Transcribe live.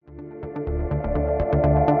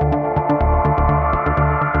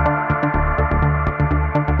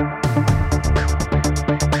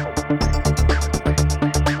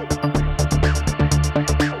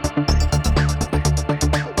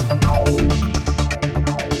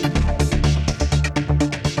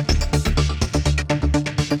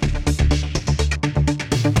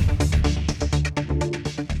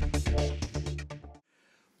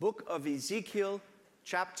Ezekiel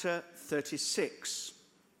chapter 36.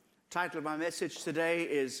 The title of my message today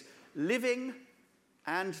is Living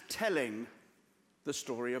and Telling the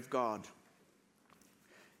Story of God.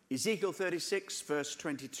 Ezekiel 36 verse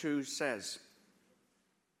 22 says,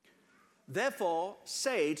 "Therefore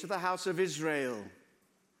say to the house of Israel,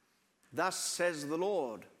 thus says the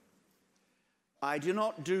Lord, I do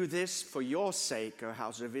not do this for your sake, O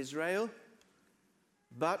house of Israel,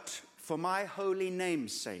 but for my holy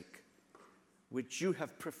name's sake, which you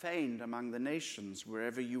have profaned among the nations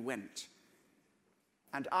wherever you went.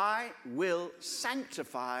 And I will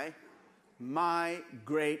sanctify my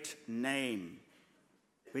great name,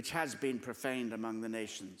 which has been profaned among the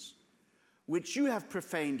nations, which you have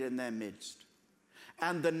profaned in their midst.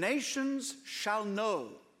 And the nations shall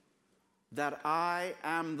know that I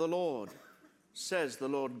am the Lord, says the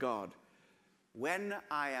Lord God, when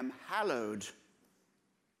I am hallowed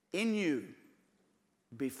in you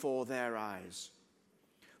before their eyes.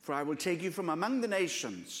 For I will take you from among the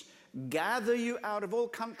nations, gather you out of all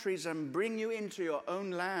countries, and bring you into your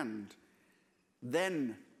own land.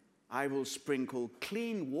 Then I will sprinkle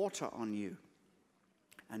clean water on you,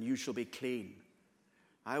 and you shall be clean.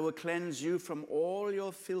 I will cleanse you from all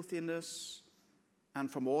your filthiness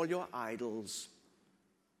and from all your idols.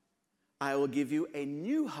 I will give you a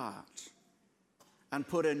new heart and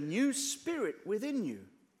put a new spirit within you.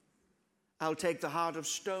 I'll take the heart of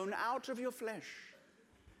stone out of your flesh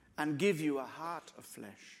and give you a heart of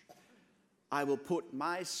flesh. I will put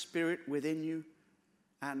my spirit within you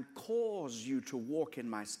and cause you to walk in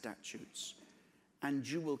my statutes, and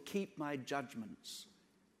you will keep my judgments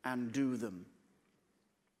and do them."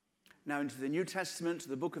 Now into the New Testament,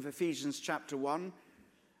 the book of Ephesians chapter 1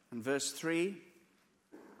 and verse 3.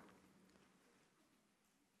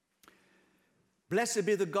 "Blessed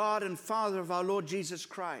be the God and Father of our Lord Jesus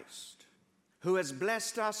Christ, who has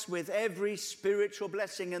blessed us with every spiritual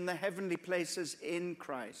blessing in the heavenly places in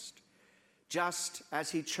Christ, just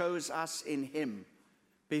as he chose us in him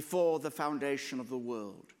before the foundation of the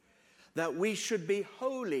world, that we should be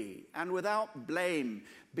holy and without blame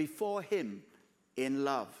before him in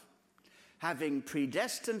love, having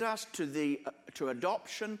predestined us to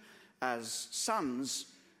adoption as sons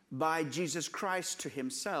by Jesus Christ to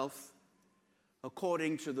himself,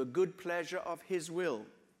 according to the good pleasure of his will,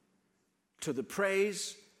 to the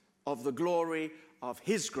praise of the glory of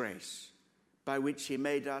his grace, by which he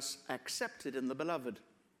made us accepted in the beloved."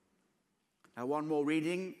 Now one more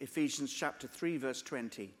reading, Ephesians chapter 3, verse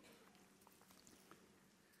 20.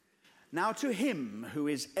 "Now to him who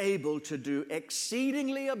is able to do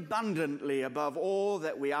exceedingly abundantly above all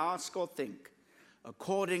that we ask or think,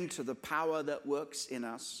 according to the power that works in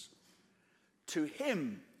us, to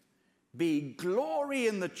him be glory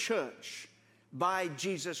in the church by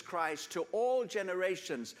Jesus Christ to all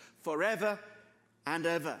generations, forever and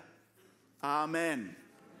ever. Amen."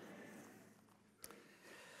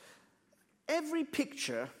 Every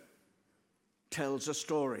picture tells a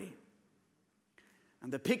story.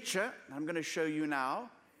 And the picture I'm going to show you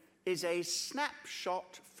now is a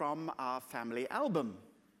snapshot from our family album.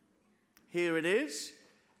 Here it is,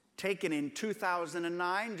 taken in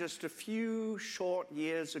 2009, just a few short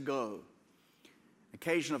years ago.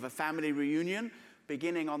 Occasion of a family reunion.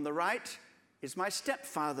 Beginning on the right is my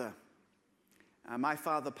stepfather. My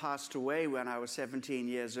father passed away when I was 17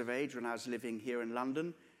 years of age, when I was living here in London.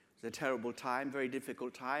 It was a terrible time, very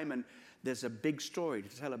difficult time, and there's a big story to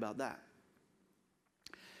tell about that.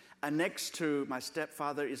 And next to my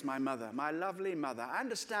stepfather is my mother, my lovely mother. I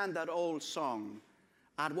understand that old song,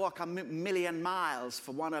 "I'd walk a million miles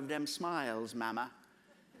for one of them smiles, Mama."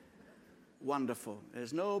 Wonderful.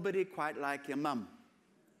 There's nobody quite like your mum.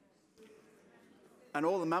 And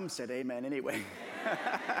all the mums said amen anyway.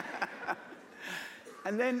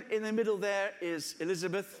 And then in the middle there is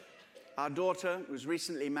Elizabeth, our daughter, who's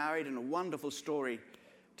recently married, and a wonderful story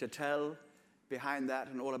to tell behind that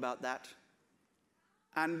and all about that.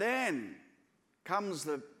 And then comes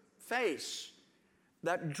the face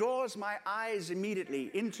that draws my eyes immediately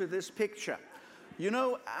into this picture. You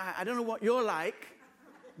know, I don't know what you're like,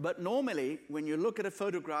 but normally when you look at a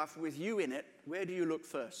photograph with you in it, where do you look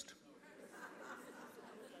first?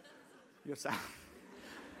 Yourself.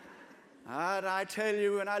 And I tell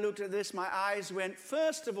you, when I looked at this, my eyes went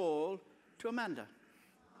first of all to Amanda.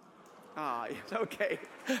 Ah, yes, okay.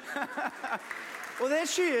 Well, there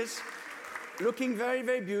she is, looking very,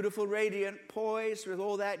 very beautiful, radiant, poised with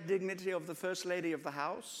all that dignity of the first lady of the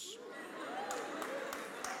house.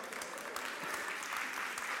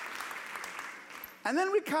 And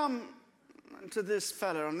then we come to this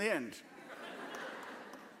fella on the end.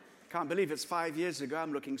 Can't believe it's 5 years ago.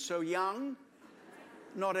 I'm looking so young.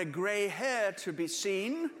 not a grey hair to be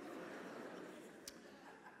seen.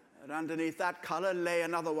 And underneath that color lay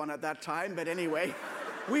another one at that time, but anyway,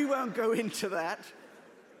 we won't go into that.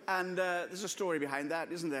 And there's a story behind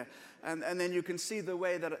that, isn't there? And then you can see the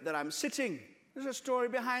way that I'm sitting. There's a story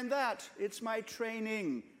behind that. It's my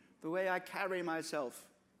training, the way I carry myself.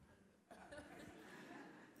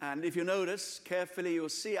 And if you notice carefully, you'll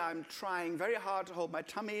see I'm trying very hard to hold my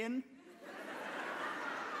tummy in.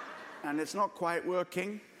 And it's not quite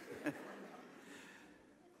working.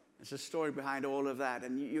 There's a story behind all of that.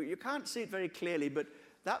 And you can't see it very clearly, but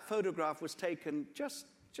that photograph was taken just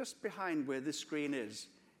behind where this screen is,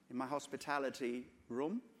 in my hospitality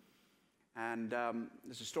room. And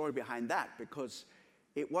there's a story behind that, because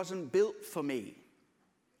it wasn't built for me.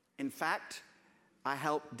 In fact, I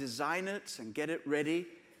helped design it and get it ready.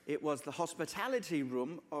 It was the hospitality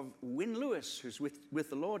room of Win Lewis, who's with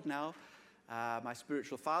the Lord now, my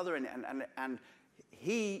spiritual father, and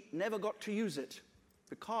he never got to use it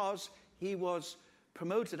because he was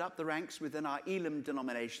promoted up the ranks within our Elim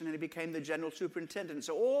denomination, and he became the general superintendent.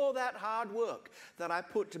 So all that hard work that I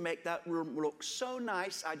put to make that room look so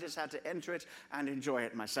nice, I just had to enter it and enjoy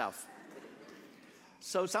it myself.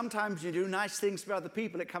 So sometimes you do nice things for other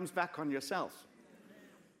people, it comes back on yourself.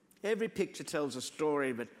 Every picture tells a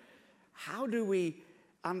story, but how do we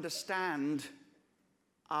understand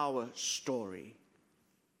our story?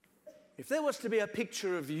 If there was to be a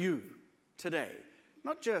picture of you today,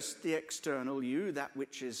 not just the external you, that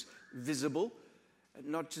which is visible,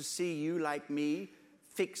 not to see you like me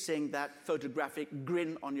fixing that photographic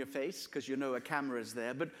grin on your face because you know a camera is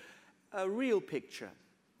there, but a real picture.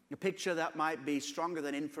 A picture that might be stronger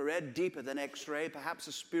than infrared, deeper than X-ray, perhaps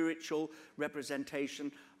a spiritual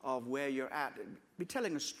representation of where you're at. Be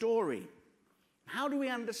telling a story. How do we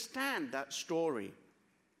understand that story?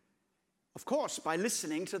 Of course, by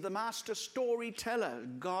listening to the master storyteller,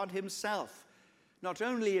 God himself. Not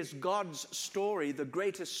only is God's story the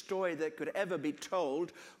greatest story that could ever be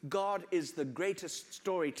told, God is the greatest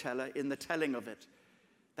storyteller in the telling of it.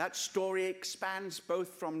 That story expands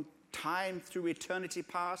both from time through eternity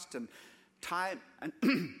past and time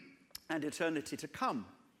and eternity to come.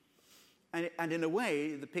 And in a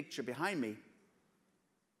way, the picture behind me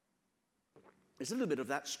is a little bit of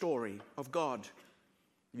that story of God.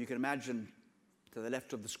 You can imagine to the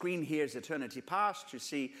left of the screen here is eternity past. You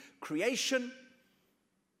see creation.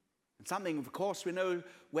 And something, of course, we know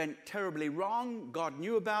went terribly wrong. God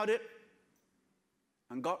knew about it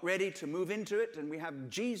and got ready to move into it. And we have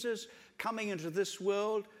Jesus coming into this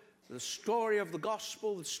world, the story of the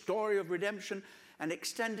gospel, the story of redemption, and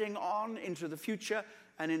extending on into the future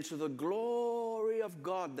and into the glory of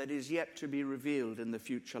God that is yet to be revealed in the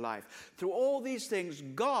future life. Through all these things,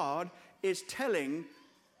 God is telling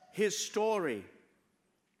his story.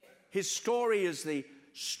 His story is the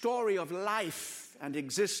story of life and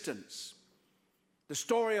existence, the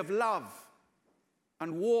story of love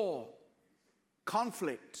and war,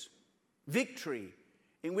 conflict, victory,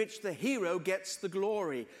 in which the hero gets the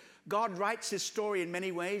glory. God writes his story in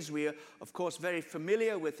many ways. We are, of course, very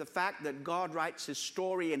familiar with the fact that God writes his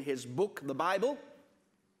story in his book, the Bible.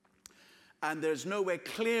 And there's nowhere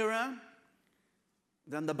clearer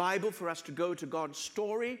than the Bible for us to go to God's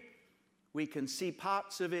story. We can see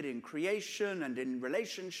parts of it in creation and in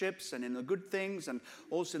relationships and in the good things and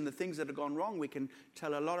also in the things that have gone wrong. We can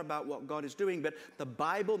tell a lot about what God is doing, but the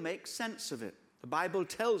Bible makes sense of it. The Bible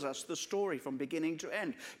tells us the story from beginning to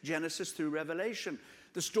end, Genesis through Revelation.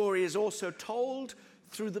 The story is also told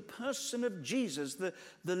through the person of Jesus, the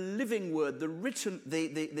living word, the written,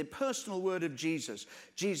 the personal word of Jesus.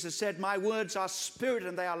 Jesus said, "My words are spirit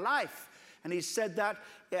and they are life." And he said that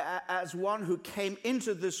as one who came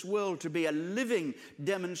into this world to be a living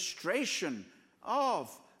demonstration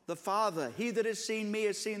of the Father. He that has seen me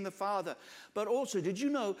has seen the Father. But also, did you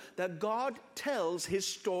know that God tells his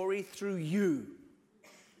story through you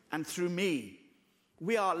and through me?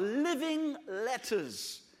 We are living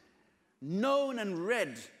letters, known and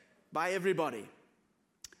read by everybody.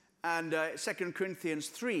 And 2 Corinthians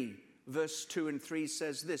 3, verse 2 and 3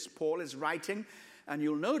 says this. Paul is writing, and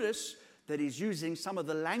you'll notice that he's using some of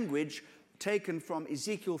the language taken from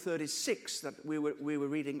Ezekiel 36 that we were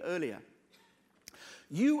reading earlier.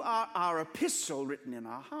 You are our epistle written in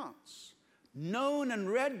our hearts, known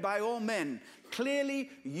and read by all men. Clearly,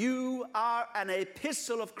 you are an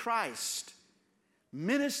epistle of Christ,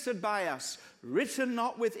 ministered by us, written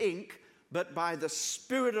not with ink, but by the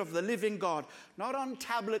Spirit of the living God, not on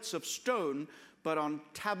tablets of stone, but on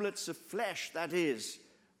tablets of flesh, that is,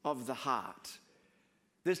 of the heart.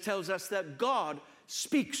 This tells us that God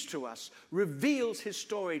speaks to us, reveals his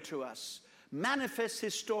story to us, manifests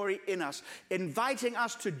his story in us, inviting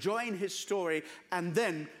us to join his story, and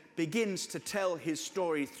then begins to tell his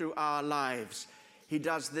story through our lives. He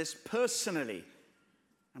does this personally.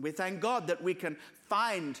 And we thank God that we can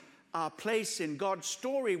find our place in God's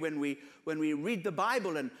story when we read the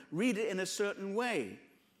Bible and read it in a certain way.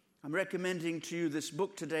 I'm recommending to you this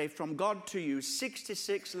book today, From God to You,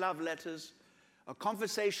 66 Love Letters, a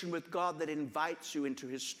conversation with God that invites you into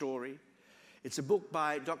his story. It's a book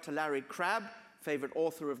by Dr. Larry Crabb, favorite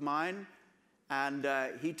author of mine, and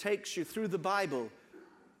he takes you through the Bible,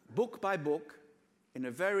 book by book, in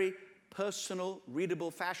a very personal,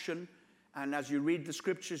 readable fashion. And as you read the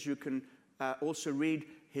scriptures, you can also read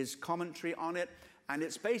his commentary on it. And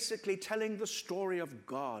it's basically telling the story of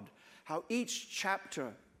God, how each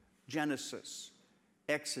chapter, Genesis,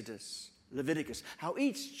 Exodus, Leviticus, how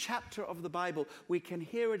each chapter of the Bible, we can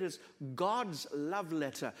hear it as God's love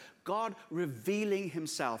letter, God revealing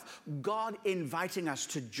himself, God inviting us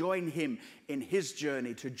to join him in his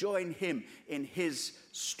journey, to join him in his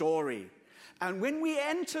story. And when we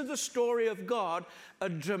enter the story of God, a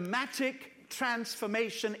dramatic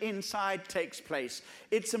transformation inside takes place.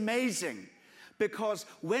 It's amazing, because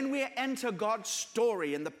when we enter God's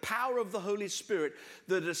story in the power of the Holy Spirit,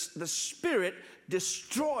 the Spirit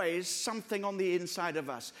destroys something on the inside of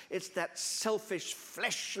us. It's that selfish,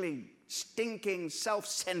 fleshly, stinking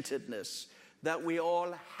self-centeredness that we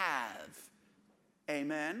all have.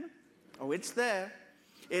 Amen? Oh, it's there.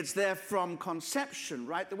 It's there from conception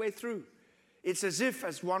right the way through. It's as if,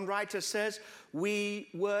 as one writer says, we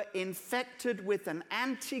were infected with an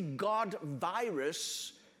anti-God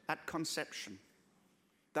virus at conception.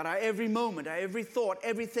 That our every moment, our every thought,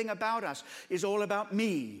 everything about us is all about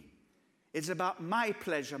me. It's about my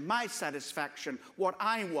pleasure, my satisfaction, what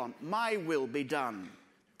I want, my will be done.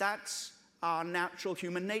 That's our natural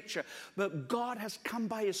human nature. But God has come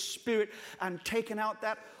by his Spirit and taken out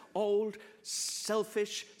that old,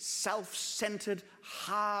 selfish, self-centered,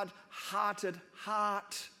 hard-hearted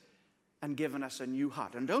heart and given us a new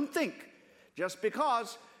heart. And don't think, just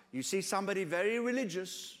because you see somebody very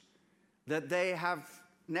religious, that they have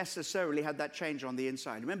necessarily had that change on the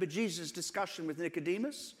inside. Remember Jesus' discussion with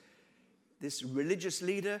Nicodemus? This religious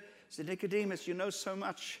leader said, Nicodemus, you know so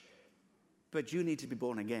much, but you need to be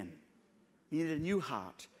born again. You need a new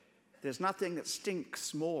heart. There's nothing that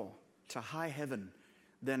stinks more to high heaven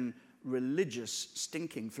than religious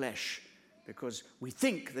stinking flesh, because we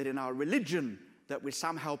think that in our religion that we're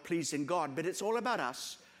somehow pleasing God, but it's all about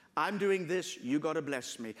us. I'm doing this, you got to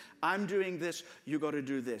bless me. I'm doing this, you got to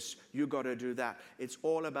do this, you got to do that. It's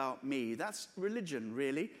all about me. That's religion,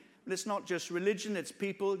 really. And it's not just religion, it's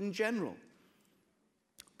people in general.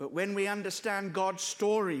 But when we understand God's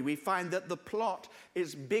story, we find that the plot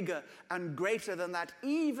is bigger and greater than that,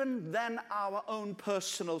 even than our own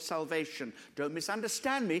personal salvation. Don't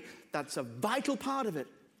misunderstand me, that's a vital part of it.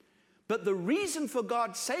 But the reason for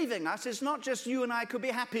God saving us is not just you and I could be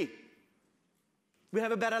happy. We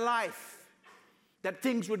have a better life, that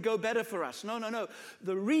things would go better for us. No.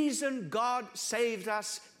 The reason God saved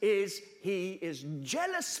us is he is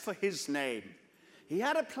jealous for his name. He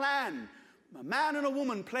had a plan. A man and a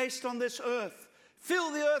woman placed on this earth.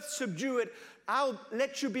 Fill the earth, subdue it. I'll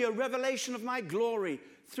let you be a revelation of my glory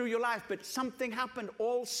through your life. But something happened,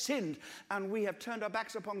 all sinned, and we have turned our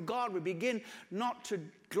backs upon God. We begin not to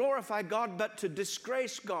glorify God, but to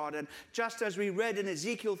disgrace God. And just as we read in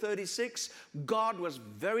Ezekiel 36, God was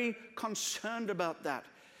very concerned about that.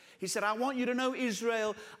 He said, I want you to know,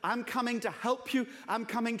 Israel, I'm coming to help you. I'm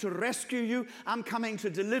coming to rescue you. I'm coming to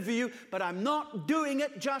deliver you. But I'm not doing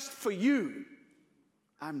it just for you.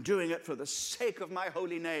 I'm doing it for the sake of my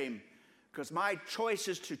holy name. Because my choice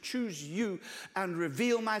is to choose you and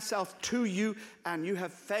reveal myself to you, and you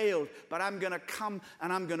have failed. But I'm going to come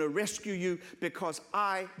and I'm going to rescue you because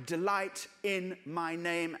I delight in my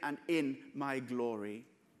name and in my glory.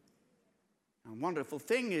 And the wonderful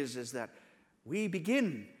thing is that we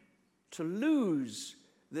begin to lose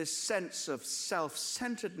this sense of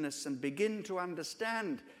self-centeredness and begin to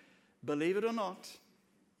understand, believe it or not,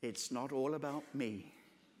 it's not all about me.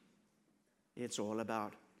 It's all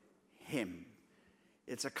about him.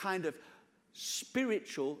 It's a kind of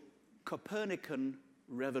spiritual Copernican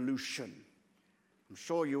revolution. I'm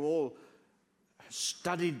sure you all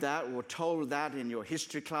studied that or told that in your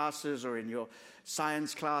history classes or in your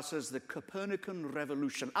science classes, the Copernican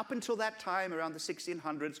revolution. Up until that time, around the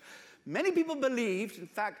 1600s, many people believed, in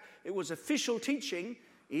fact, it was official teaching,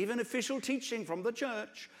 even official teaching from the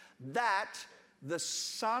church, that the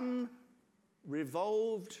sun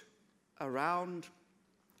revolved around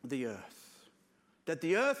the earth. That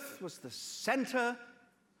the earth was the center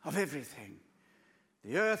of everything.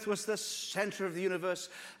 The earth was the center of the universe,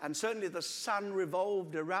 and certainly the sun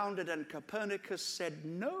revolved around it, and Copernicus said,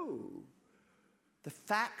 no, the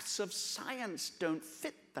facts of science don't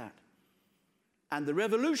fit that. And the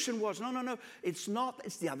revolution was, no, it's not,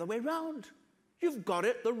 it's the other way around. You've got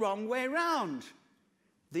it the wrong way around.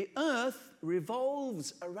 The earth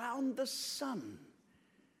revolves around the sun.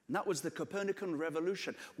 And that was the Copernican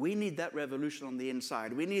revolution. We need that revolution on the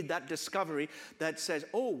inside. We need that discovery that says,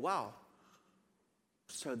 oh, wow.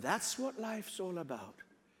 So that's what life's all about.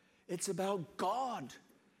 It's about God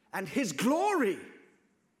and His glory.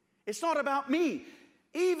 It's not about me.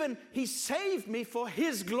 Even He saved me for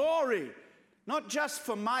His glory, not just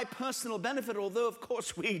for my personal benefit, although of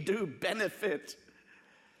course we do benefit.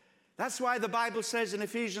 That's why the Bible says in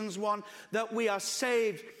Ephesians 1 that we are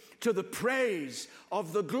saved to the praise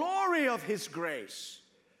of the glory of His grace.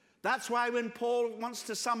 That's why when Paul wants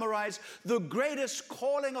to summarize the greatest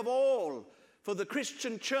calling of all for the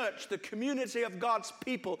Christian church, the community of God's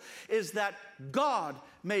people, is that God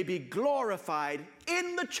may be glorified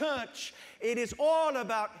in the church. It is all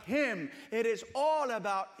about Him. It is all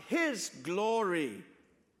about His glory.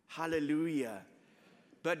 Hallelujah.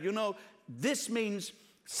 But you know, this means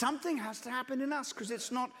something has to happen in us, because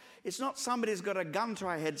it's not somebody's got a gun to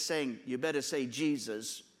our head saying, you better say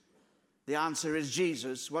Jesus. The answer is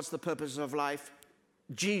Jesus. What's the purpose of life?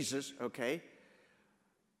 Jesus, okay.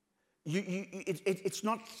 It's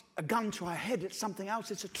not a gun to our head, it's something else.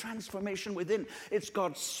 It's a transformation within. It's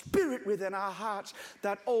God's Spirit within our hearts.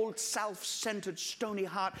 That old self-centered, stony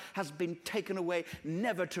heart has been taken away,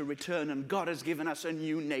 never to return, and God has given us a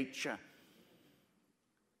new nature.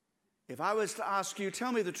 If I was to ask you,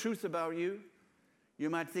 tell me the truth about you, you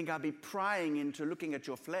might think I'd be prying into looking at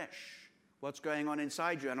your flesh, what's going on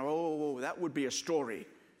inside you, and oh, that would be a story.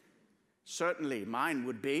 Certainly, mine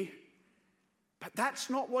would be. But that's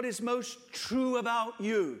not what is most true about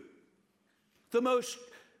you.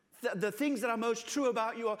 The things that are most true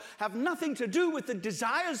about you have nothing to do with the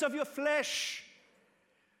desires of your flesh.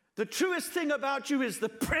 The truest thing about you is the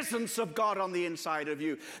presence of God on the inside of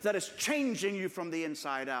you that is changing you from the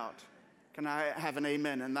inside out. Can I have an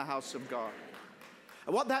amen in the house of God?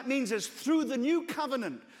 And what that means is through the new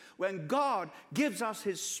covenant, when God gives us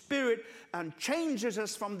His Spirit and changes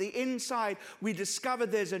us from the inside, we discover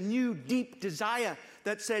there's a new deep desire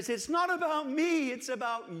that says, it's not about me, it's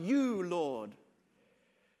about you, Lord.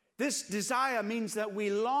 This desire means that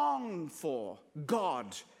we long for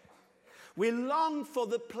God. We long for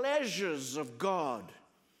the pleasures of God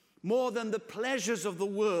more than the pleasures of the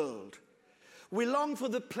world. We long for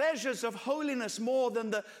the pleasures of holiness more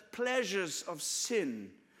than the pleasures of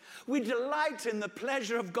sin. We delight in the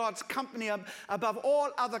pleasure of God's company above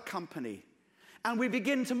all other company. And we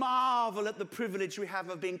begin to marvel at the privilege we have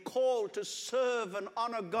of being called to serve and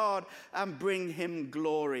honor God and bring Him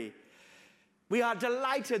glory. We are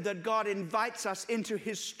delighted that God invites us into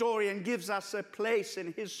His story and gives us a place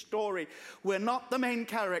in His story. We're not the main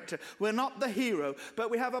character. We're not the hero,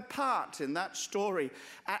 but we have a part in that story.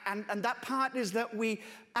 And that part is that we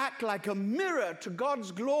act like a mirror to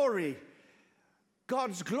God's glory.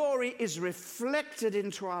 God's glory is reflected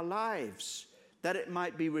into our lives, that it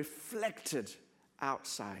might be reflected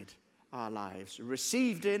outside our lives,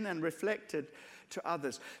 received in and reflected to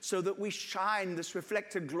others, so that we shine this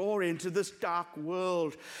reflected glory into this dark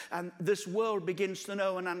world. And this world begins to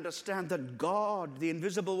know and understand that God, the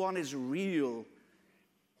invisible one, is real.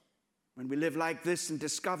 When we live like this and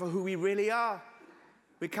discover who we really are,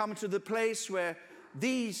 we come to the place where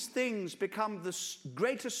these things become the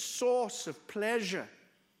greatest source of pleasure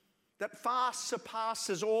that far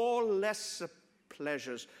surpasses all lesser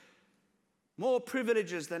pleasures, more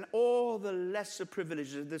privileges than all the lesser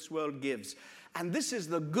privileges this world gives. And this is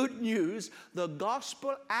the good news. The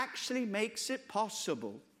gospel actually makes it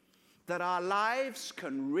possible that our lives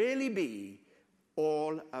can really be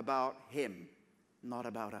all about Him, not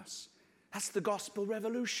about us. That's the gospel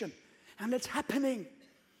revolution. And it's happening.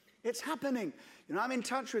 It's happening. You know, I'm in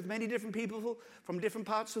touch with many different people from different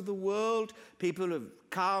parts of the world. People who have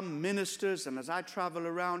come, ministers, and as I travel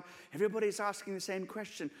around, everybody's asking the same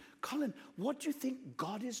question. Colin, what do you think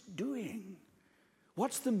God is doing?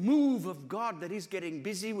 What's the move of God that He's getting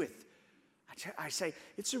busy with? I say,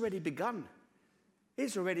 it's already begun.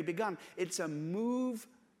 It's already begun. It's a move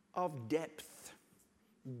of depth.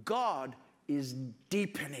 God is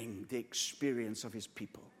deepening the experience of His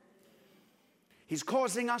people. He's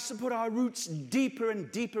causing us to put our roots deeper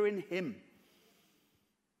and deeper in Him.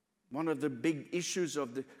 One of the big issues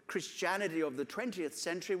of the Christianity of the 20th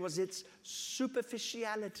century was its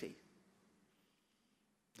superficiality.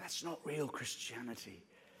 That's not real Christianity,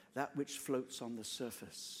 that which floats on the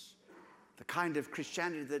surface. The kind of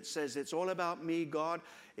Christianity that says it's all about me, God.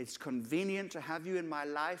 It's convenient to have you in my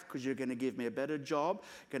life because you're going to give me a better job,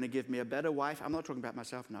 going to give me a better wife. I'm not talking about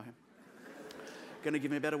myself now. Going to give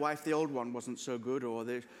me a better wife. The old one wasn't so good, or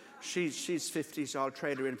she's 50, so I'll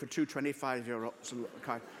trade her in for two 25-year-olds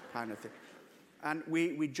kind of thing. And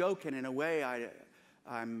we joke, and in a way,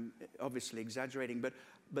 I'm obviously exaggerating,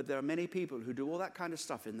 but there are many people who do all that kind of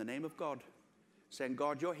stuff in the name of God, saying,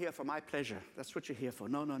 God, you're here for my pleasure. That's what you're here for.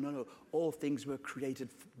 No. All things were created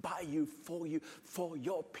by you, for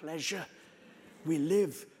your pleasure. We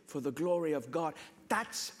live for the glory of God.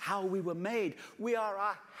 That's how we were made. We are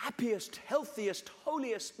our happiest, healthiest,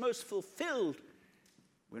 holiest, most fulfilled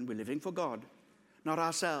when we're living for God, not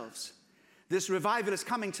ourselves. This revival is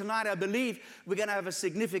coming tonight. I believe we're going to have a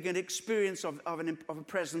significant experience of a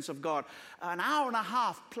presence of God. An hour and a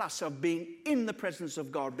half plus of being in the presence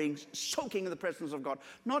of God, being soaking in the presence of God.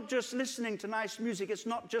 Not just listening to nice music. It's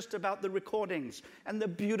not just about the recordings and the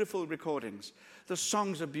beautiful recordings. The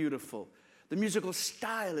songs are beautiful. The musical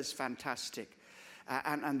style is fantastic.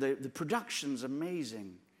 And the production's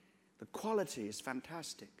amazing. The quality is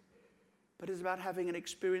fantastic. But it's about having an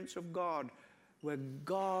experience of God, where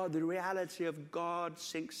God, the reality of God,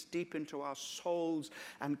 sinks deep into our souls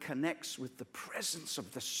and connects with the presence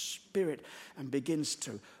of the Spirit and begins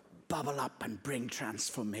to bubble up and bring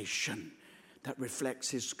transformation that reflects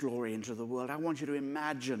His glory into the world. I want you to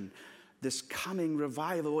imagine this coming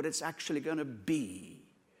revival, what it's actually going to be.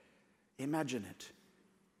 Imagine it.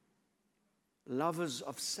 Lovers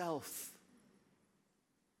of self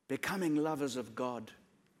becoming lovers of God.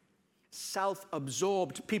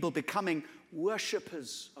 Self-absorbed people becoming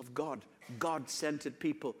worshippers of God, God-centered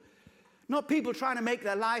people. Not people trying to make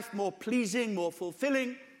their life more pleasing, more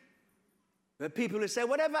fulfilling, but people who say,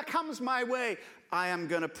 whatever comes my way, I am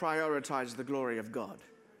going to prioritize the glory of God.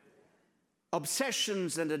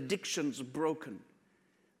 Obsessions and addictions broken.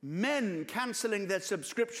 Men canceling their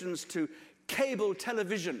subscriptions to cable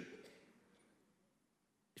television,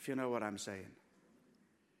 if you know what I'm saying.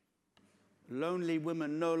 Lonely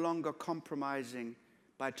women no longer compromising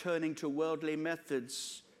by turning to worldly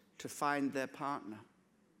methods to find their partner.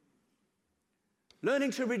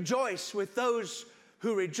 Learning to rejoice with those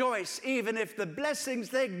who rejoice, even if the blessings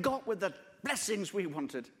they got were the blessings we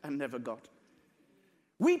wanted and never got.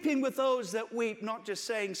 Weeping with those that weep, not just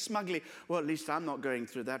saying smugly, well, at least I'm not going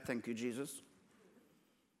through that, thank you, Jesus.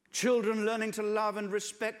 Children learning to love and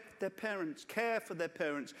respect their parents, care for their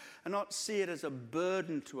parents, and not see it as a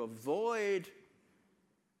burden to avoid,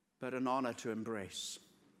 but an honor to embrace.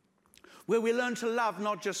 Where we learn to love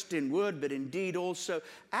not just in word, but in deed also,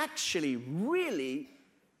 actually, really,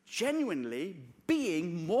 genuinely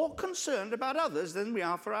being more concerned about others than we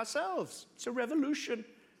are for ourselves. It's a revolution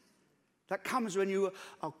that comes when you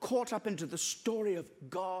are caught up into the story of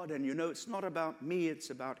God and you know it's not about me, it's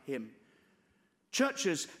about Him.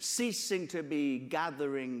 Churches ceasing to be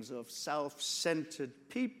gatherings of self-centered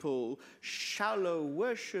people, shallow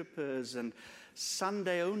worshippers, and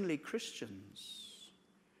Sunday-only Christians,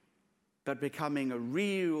 but becoming a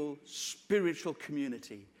real spiritual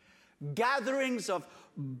community. Gatherings of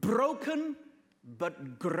broken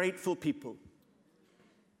but grateful people,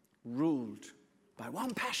 ruled by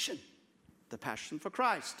one passion, the passion for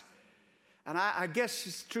Christ. And I guess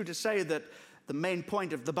it's true to say that the main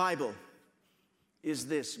point of the Bible is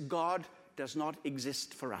this: God does not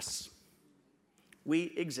exist for us.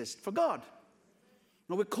 We exist for God.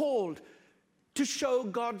 And we're called to show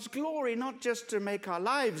God's glory, not just to make our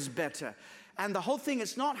lives better. And the whole thing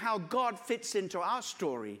is not how God fits into our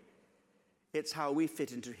story. It's how we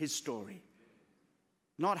fit into His story.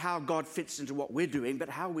 Not how God fits into what we're doing, but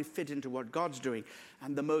how we fit into what God's doing.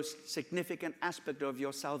 And the most significant aspect of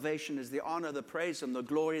your salvation is the honor, the praise, and the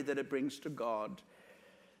glory that it brings to God.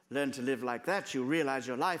 Learn to live like that. You realize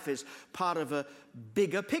your life is part of a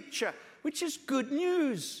bigger picture, which is good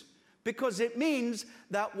news, because it means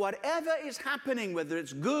that whatever is happening, whether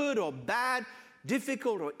it's good or bad,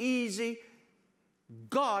 difficult or easy,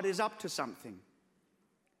 God is up to something.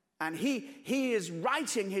 And he is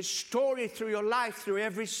writing His story through your life, through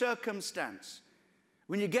every circumstance.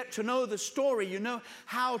 When you get to know the story, you know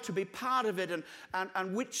how to be part of it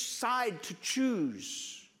and which side to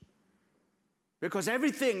choose. Because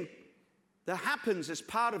everything that happens is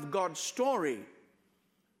part of God's story.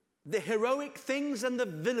 The heroic things and the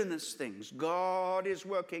villainous things. God is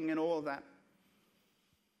working in all that.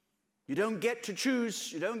 You don't get to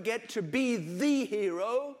choose. You don't get to be the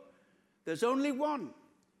hero. There's only one.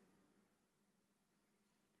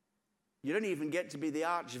 You don't even get to be the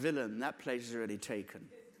arch villain. That place is already taken.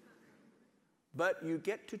 But you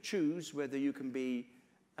get to choose whether you can be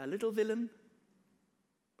a little villain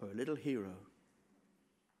or a little hero.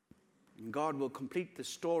 And God will complete the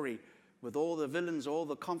story with all the villains, all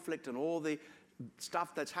the conflict, and all the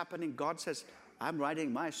stuff that's happening. God says, I'm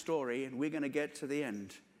writing my story, and we're going to get to the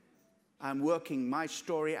end. I'm working my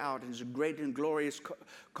story out, and it's a great and glorious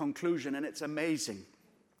conclusion, and it's amazing.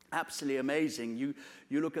 Absolutely amazing.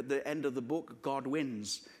 You look at the end of the book, God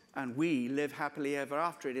wins, and we live happily ever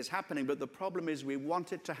after. It is happening, but the problem is we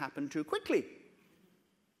want it to happen too quickly.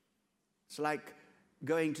 It's like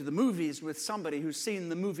going to the movies with somebody who's seen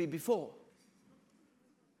the movie before.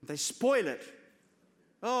 They spoil it.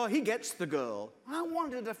 Oh, he gets the girl. I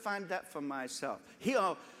wanted to find that for myself.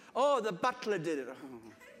 The butler did it. Oh.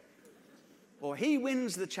 Or he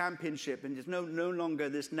wins the championship, and there's no longer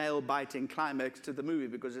this nail-biting climax to the movie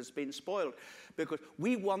because it's been spoiled. Because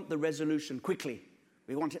we want the resolution quickly.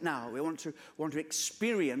 We want it now. We want to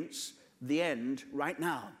experience the end right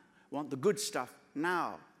now. We want the good stuff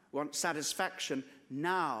now. We want satisfaction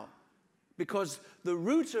now. Because the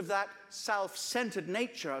root of that self-centered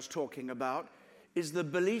nature I was talking about is the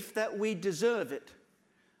belief that we deserve it,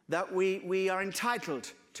 that we are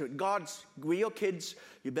entitled to it. We're your kids,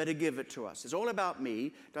 you better give it to us. It's all about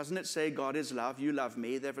me. Doesn't it say God is love, you love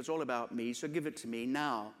me, therefore it's all about me, so give it to me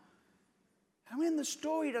now. And when the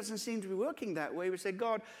story doesn't seem to be working that way, we say,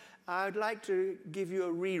 God, I'd like to give you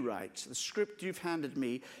a rewrite. The script you've handed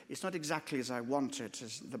me is not exactly as I want it.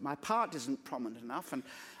 My part isn't prominent enough, and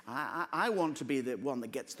I want to be the one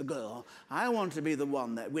that gets the girl. I want to be the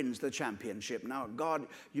one that wins the championship. Now, God,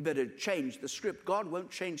 you better change the script. God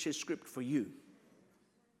won't change his script for you.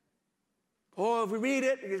 Or if we read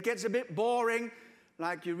it, it gets a bit boring,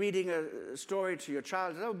 like you're reading a story to your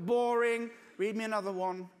child. Oh, boring. Read me another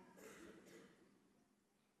one.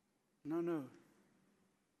 No.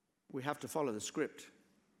 We have to follow the script.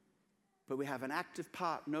 But we have an active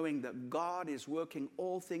part knowing that God is working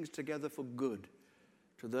all things together for good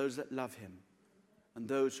to those that love him and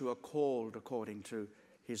those who are called according to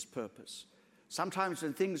his purpose. Sometimes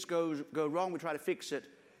when things go wrong, we try to fix it.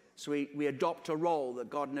 So we adopt a role that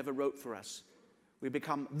God never wrote for us. We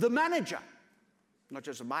become the manager. Not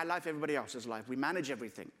just of my life, everybody else's life. We manage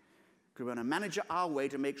everything. Because we want to manage it our way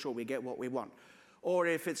to make sure we get what we want. Or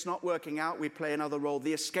if it's not working out, we play another role,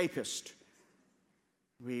 the escapist.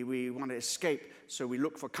 We want to escape, so we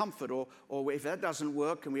look for comfort. Or if that doesn't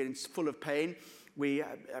work and we're full of pain, we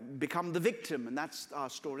become the victim. And that's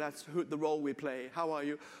our story. That's the role we play. How are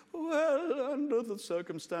you? Well, under the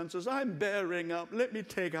circumstances, I'm bearing up. Let me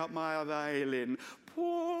take out my violin.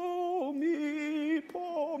 Poor me,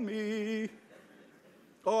 poor me.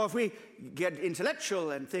 Or if we get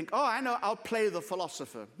intellectual and think, oh, I know, I'll play the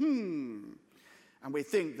philosopher. And we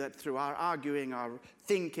think that through our arguing, our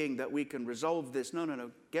thinking, that we can resolve this.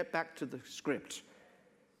 No. Get back to the script.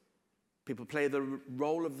 People play the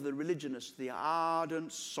role of the religionist, the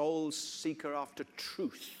ardent soul seeker after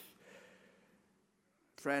truth.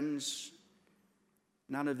 Friends,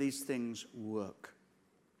 none of these things work.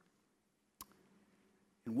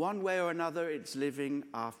 In one way or another, it's living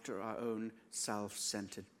after our own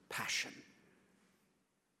self-centered passion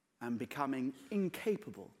and becoming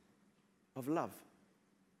incapable of love.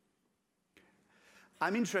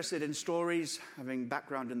 I'm interested in stories, having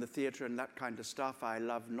background in the theater and that kind of stuff. I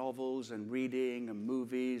love novels and reading and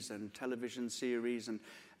movies and television series. And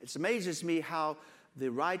it amazes me how the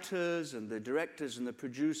writers and the directors and the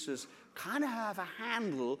producers kind of have a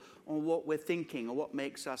handle on what we're thinking or what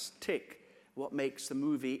makes us tick, what makes the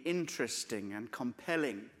movie interesting and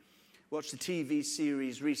compelling. Watched a TV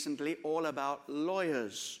series recently all about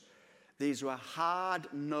lawyers. These were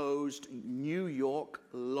hard-nosed New York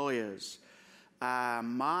lawyers.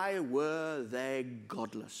 My, were they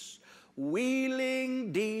godless.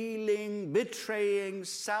 Wheeling, dealing, betraying,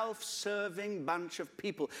 self-serving bunch of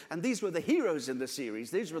people. And these were the heroes in the series.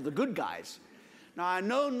 These were the good guys. Now, I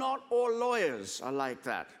know not all lawyers are like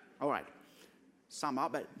that. All right. Some are,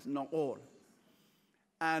 but not all.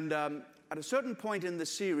 And at a certain point in the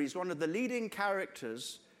series, one of the leading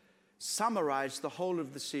characters summarized the whole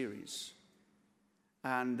of the series.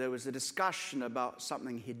 And there was a discussion about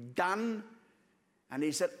something he'd done. And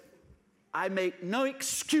he said, I make no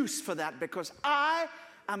excuse for that because I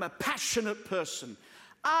am a passionate person.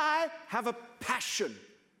 I have a passion.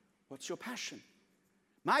 What's your passion?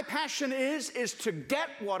 My passion is to get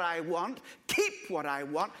what I want, keep what I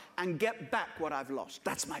want, and get back what I've lost.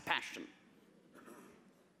 That's my passion.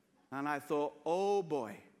 And I thought, oh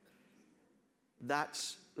boy,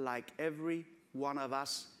 that's like every one of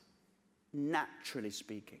us, naturally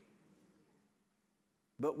speaking.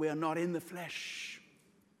 But we are not in the flesh.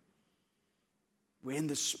 We're in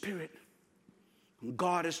the Spirit. And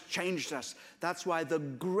God has changed us. That's why the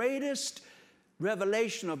greatest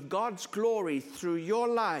revelation of God's glory through your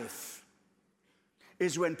life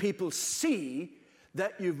is when people see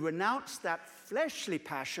that you've renounced that fleshly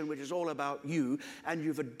passion, which is all about you, and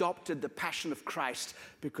you've adopted the passion of Christ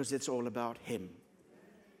because it's all about him.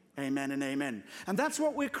 Amen and amen. And that's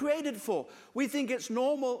what we're created for. We think it's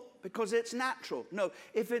normal because it's natural. No,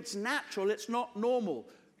 if it's natural, it's not normal.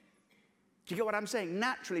 Do you get what I'm saying?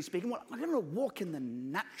 Naturally speaking, well, I'm going to walk in the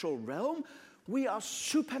natural realm. We are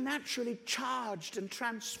supernaturally charged and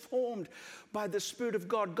transformed by the Spirit of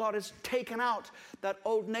God. God has taken out that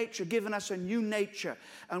old nature, given us a new nature.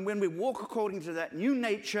 And when we walk according to that new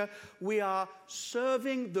nature, we are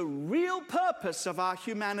serving the real purpose of our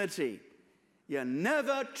humanity. You're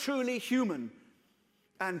never truly human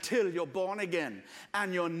until you're born again.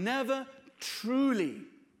 And you're never truly,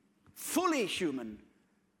 fully human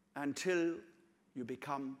until you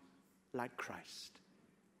become like Christ.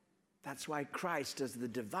 That's why Christ, as the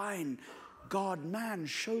divine God-man,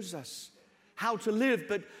 shows us how to live,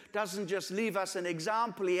 but doesn't just leave us an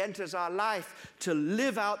example. He enters our life to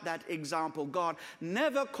live out that example. God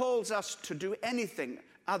never calls us to do anything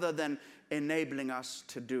other than enabling us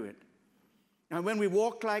to do it. And when we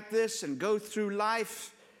walk like this and go through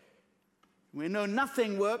life, we know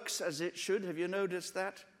nothing works as it should. Have you noticed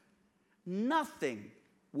that? Nothing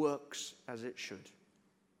works as it should.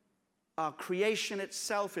 Our creation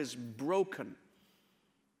itself is broken.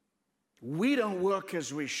 We don't work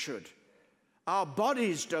as we should. Our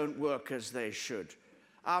bodies don't work as they should.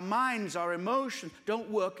 Our minds, our emotions don't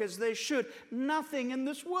work as they should. Nothing in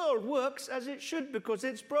this world works as it should because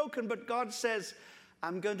it's broken. But God says,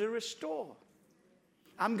 I'm going to restore.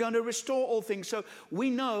 I'm going to restore all things. So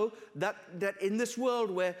we know that in this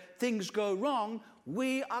world where things go wrong,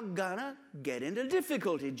 we are going to get into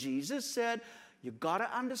difficulty. Jesus said, you've got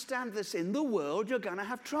to understand this. In the world, you're going to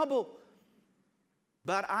have trouble.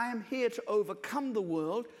 But I am here to overcome the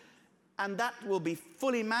world, and that will be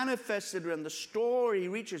fully manifested when the story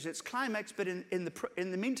reaches its climax. But in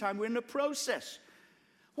the meantime, we're in the process.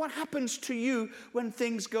 What happens to you when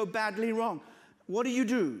things go badly wrong? What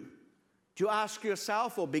do? Do you ask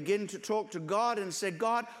yourself or begin to talk to God and say,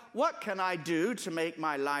 God, what can I do to make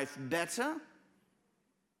my life better?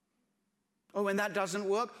 Or when that doesn't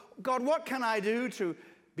work, God, what can I do to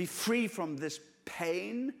be free from this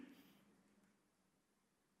pain?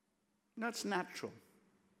 That's natural.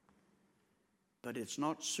 But it's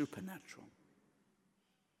not supernatural.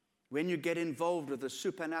 When you get involved with the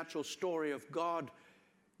supernatural story of God,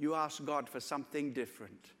 you ask God for something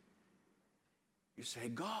different. You say,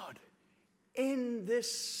 God, in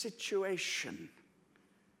this situation,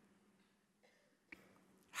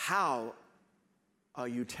 how are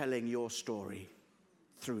you telling your story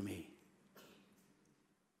through me?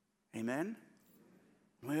 Amen?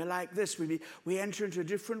 We're like this. We enter into a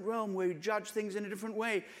different realm where we judge things in a different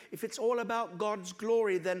way. If it's all about God's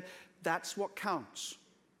glory, then that's what counts.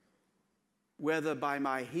 Whether by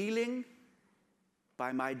my healing,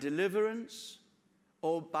 by my deliverance,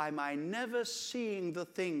 or by my never seeing the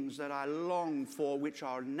things that I long for, which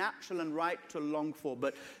are natural and right to long for,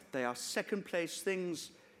 but they are second-place things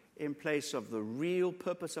in place of the real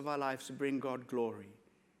purpose of our lives to bring God glory.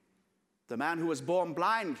 The man who was born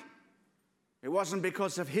blind, it wasn't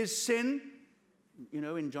because of his sin.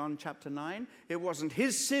 In John chapter 9, it wasn't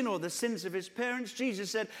his sin or the sins of his parents.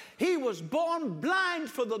 Jesus said, he was born blind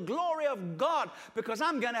for the glory of God because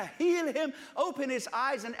I'm going to heal him, open his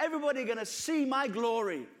eyes, and everybody going to see my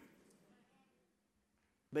glory.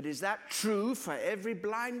 But is that true for every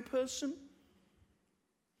blind person?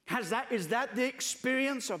 Is that the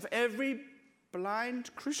experience of every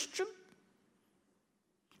blind Christian?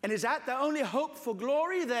 And is that the only hope for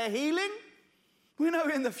glory, their healing? We know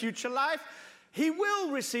in the future life, he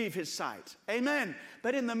will receive his sight. Amen.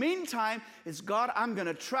 But in the meantime, it's God, I'm going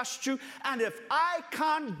to trust you. And if I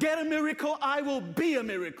can't get a miracle, I will be a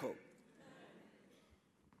miracle.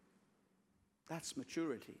 That's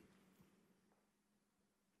maturity.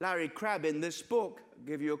 Larry Crabb in this book, I'll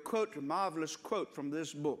give you a quote, a marvelous quote from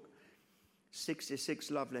this book,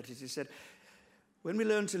 66 Love Letters. He said, when we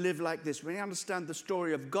learn to live like this, when we understand the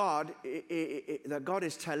story of God that God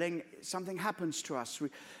is telling, something happens to us.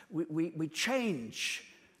 We change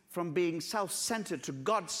from being self-centered to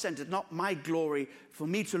God-centered, not my glory for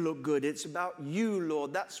me to look good. It's about you,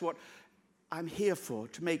 Lord. That's what I'm here for,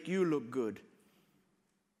 to make you look good.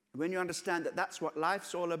 When you understand that that's what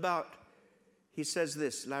life's all about, he says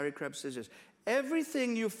this, Larry Crabb says this,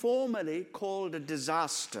 everything you formerly called a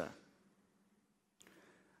disaster,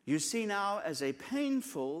 you see now as a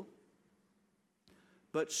painful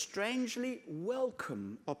but strangely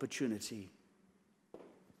welcome opportunity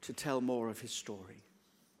to tell more of his story.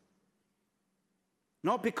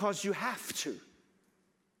 Not because you have to,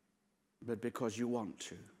 but because you want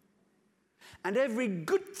to. And every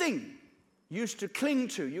good thing you used to cling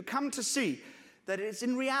to, you come to see that it's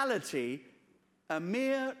in reality a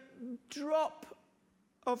mere drop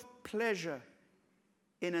of pleasure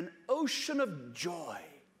in an ocean of joy,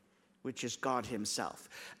 which is God himself.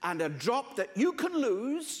 And a drop that you can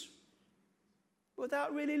lose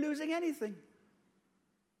without really losing anything.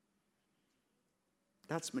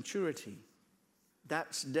 That's maturity.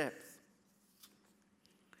 That's depth.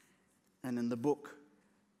 And in the book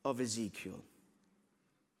of Ezekiel,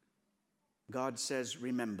 God says,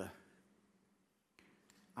 remember,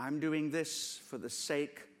 I'm doing this for the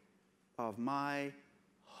sake of my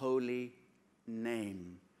holy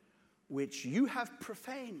name, which you have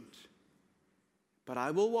profaned. But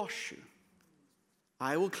I will wash you.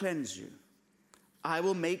 I will cleanse you. I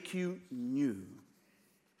will make you new.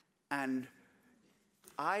 And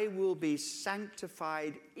I will be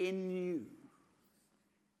sanctified in you.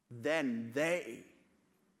 Then they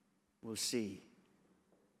will see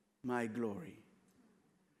my glory.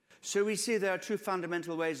 So we see there are two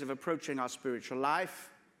fundamental ways of approaching our spiritual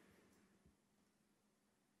life.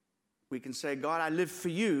 We can say, God, I live for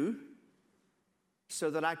you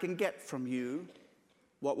so that I can get from you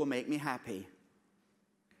what will make me happy.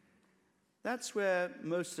 That's where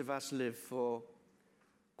most of us live for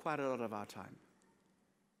quite a lot of our time.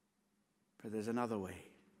 But there's another way.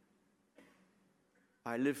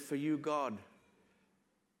 I live for you, God,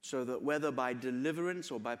 so that whether by deliverance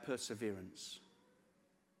or by perseverance,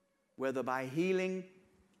 whether by healing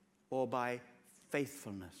or by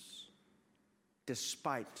faithfulness,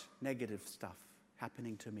 despite negative stuff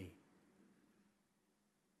happening to me,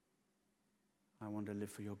 I want to live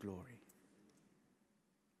for your glory.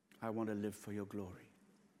 I want to live for your glory.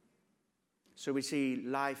 So we see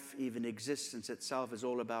life, even existence itself, is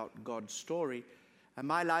all about God's story. And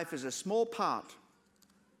my life is a small part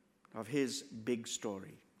of his big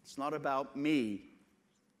story. It's not about me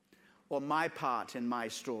or my part in my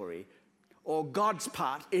story or God's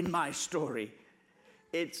part in my story.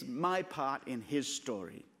 It's my part in his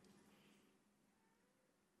story.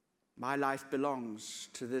 My life belongs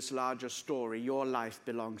to this larger story. Your life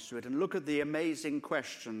belongs to it. And look at the amazing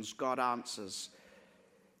questions God answers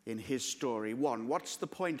in his story. One, what's the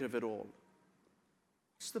point of it all?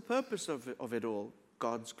 What's the purpose of it all?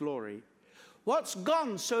 God's glory. What's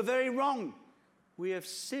gone so very wrong? We have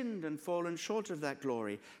sinned and fallen short of that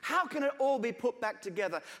glory. How can it all be put back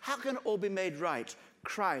together? How can it all be made right?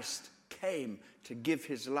 Christ came to give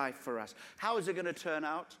his life for us. How is it going to turn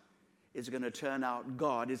out? It's going to turn out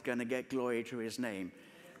God is going to get glory to his name.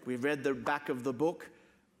 We've read the back of the book.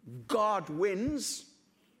 God wins,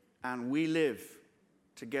 and we live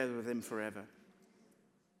together with him forever.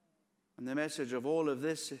 And the message of all of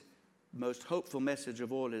this, most hopeful message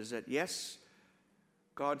of all, is that yes,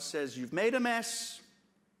 God says, you've made a mess,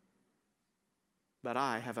 but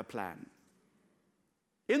I have a plan.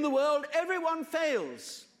 In the world, everyone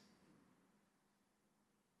fails,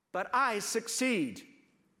 but I succeed.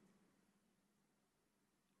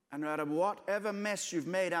 And no matter whatever mess you've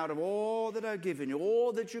made out of all that I've given you,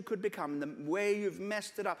 all that you could become, the way you've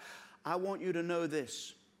messed it up, I want you to know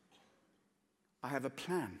this. I have a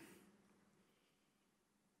plan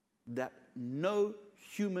that no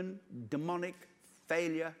human demonic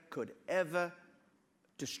failure could ever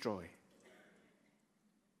destroy.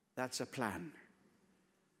 That's a plan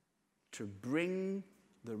to bring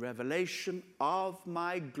the revelation of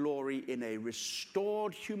my glory in a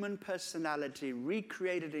restored human personality,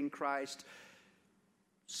 recreated in Christ,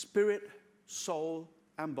 spirit, soul,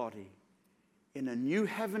 and body, in a new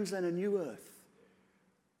heavens and a new earth,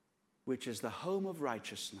 which is the home of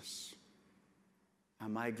righteousness.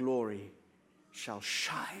 And my glory shall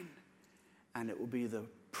shine, and it will be the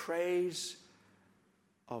praise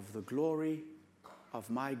of the glory of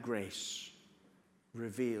my grace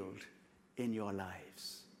revealed in your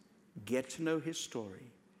lives. Get to know his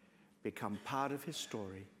story, become part of his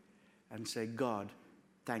story, and say, God,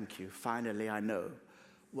 thank you. Finally, I know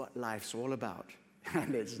what life's all about.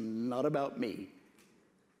 And it's not about me.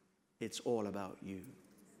 It's all about you.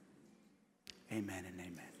 Amen and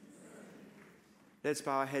amen. Let's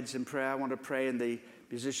bow our heads in prayer. I want to pray, and the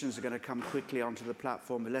musicians are going to come quickly onto the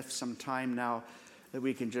platform. We left some time now that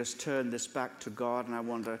we can just turn this back to God, and I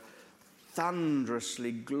want a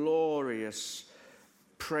thunderously glorious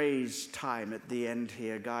praise time at the end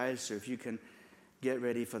here, guys. So if you can get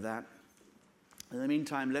ready for that. In the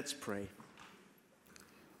meantime, let's pray.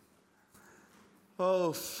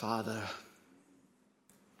 Oh, Father,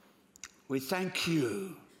 we thank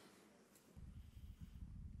you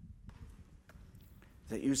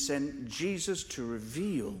that you sent Jesus to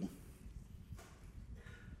reveal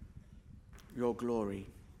your glory,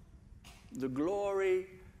 the glory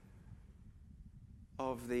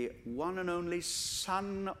of the one and only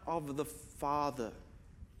Son of the Father,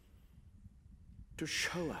 to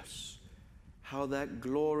show us how that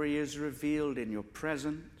glory is revealed in your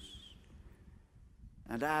presence.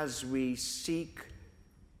 And as we seek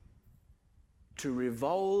to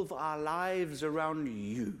revolve our lives around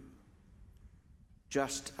you,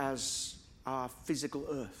 just as our physical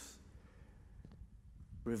earth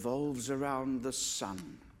revolves around the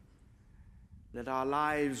sun, let our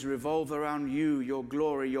lives revolve around you, your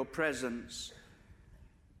glory, your presence.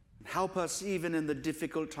 Help us even in the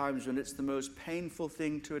difficult times when it's the most painful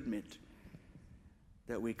thing to admit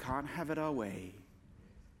that we can't have it our way.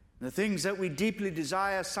 The things that we deeply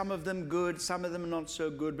desire, some of them good, some of them not so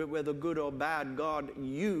good, but whether good or bad, God,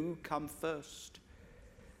 you come first.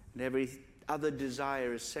 And every other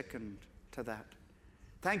desire is second to that.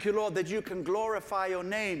 Thank you, Lord, that you can glorify your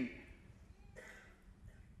name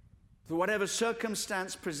through whatever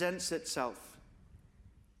circumstance presents itself.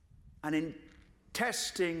 And in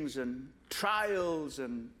testings and trials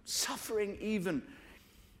and suffering even,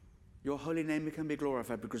 your holy name can be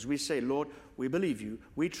glorified, because we say, Lord, we believe you,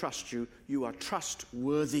 we trust you, you are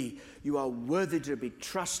trustworthy, you are worthy to be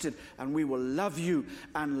trusted, and we will love you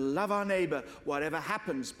and love our neighbor whatever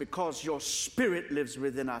happens, because your Spirit lives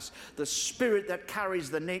within us, the Spirit that carries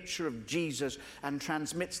the nature of Jesus and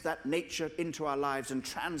transmits that nature into our lives and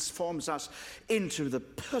transforms us into the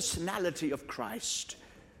personality of Christ.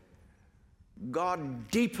 God,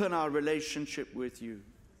 deepen our relationship with you.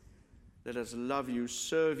 Let us love you,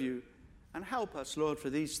 serve you, and help us, Lord, for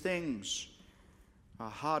these things are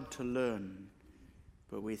hard to learn.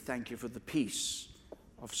 But we thank you for the peace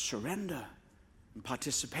of surrender and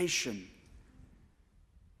participation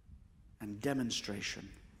and demonstration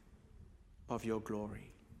of your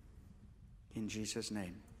glory. In Jesus'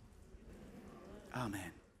 name,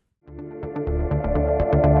 amen.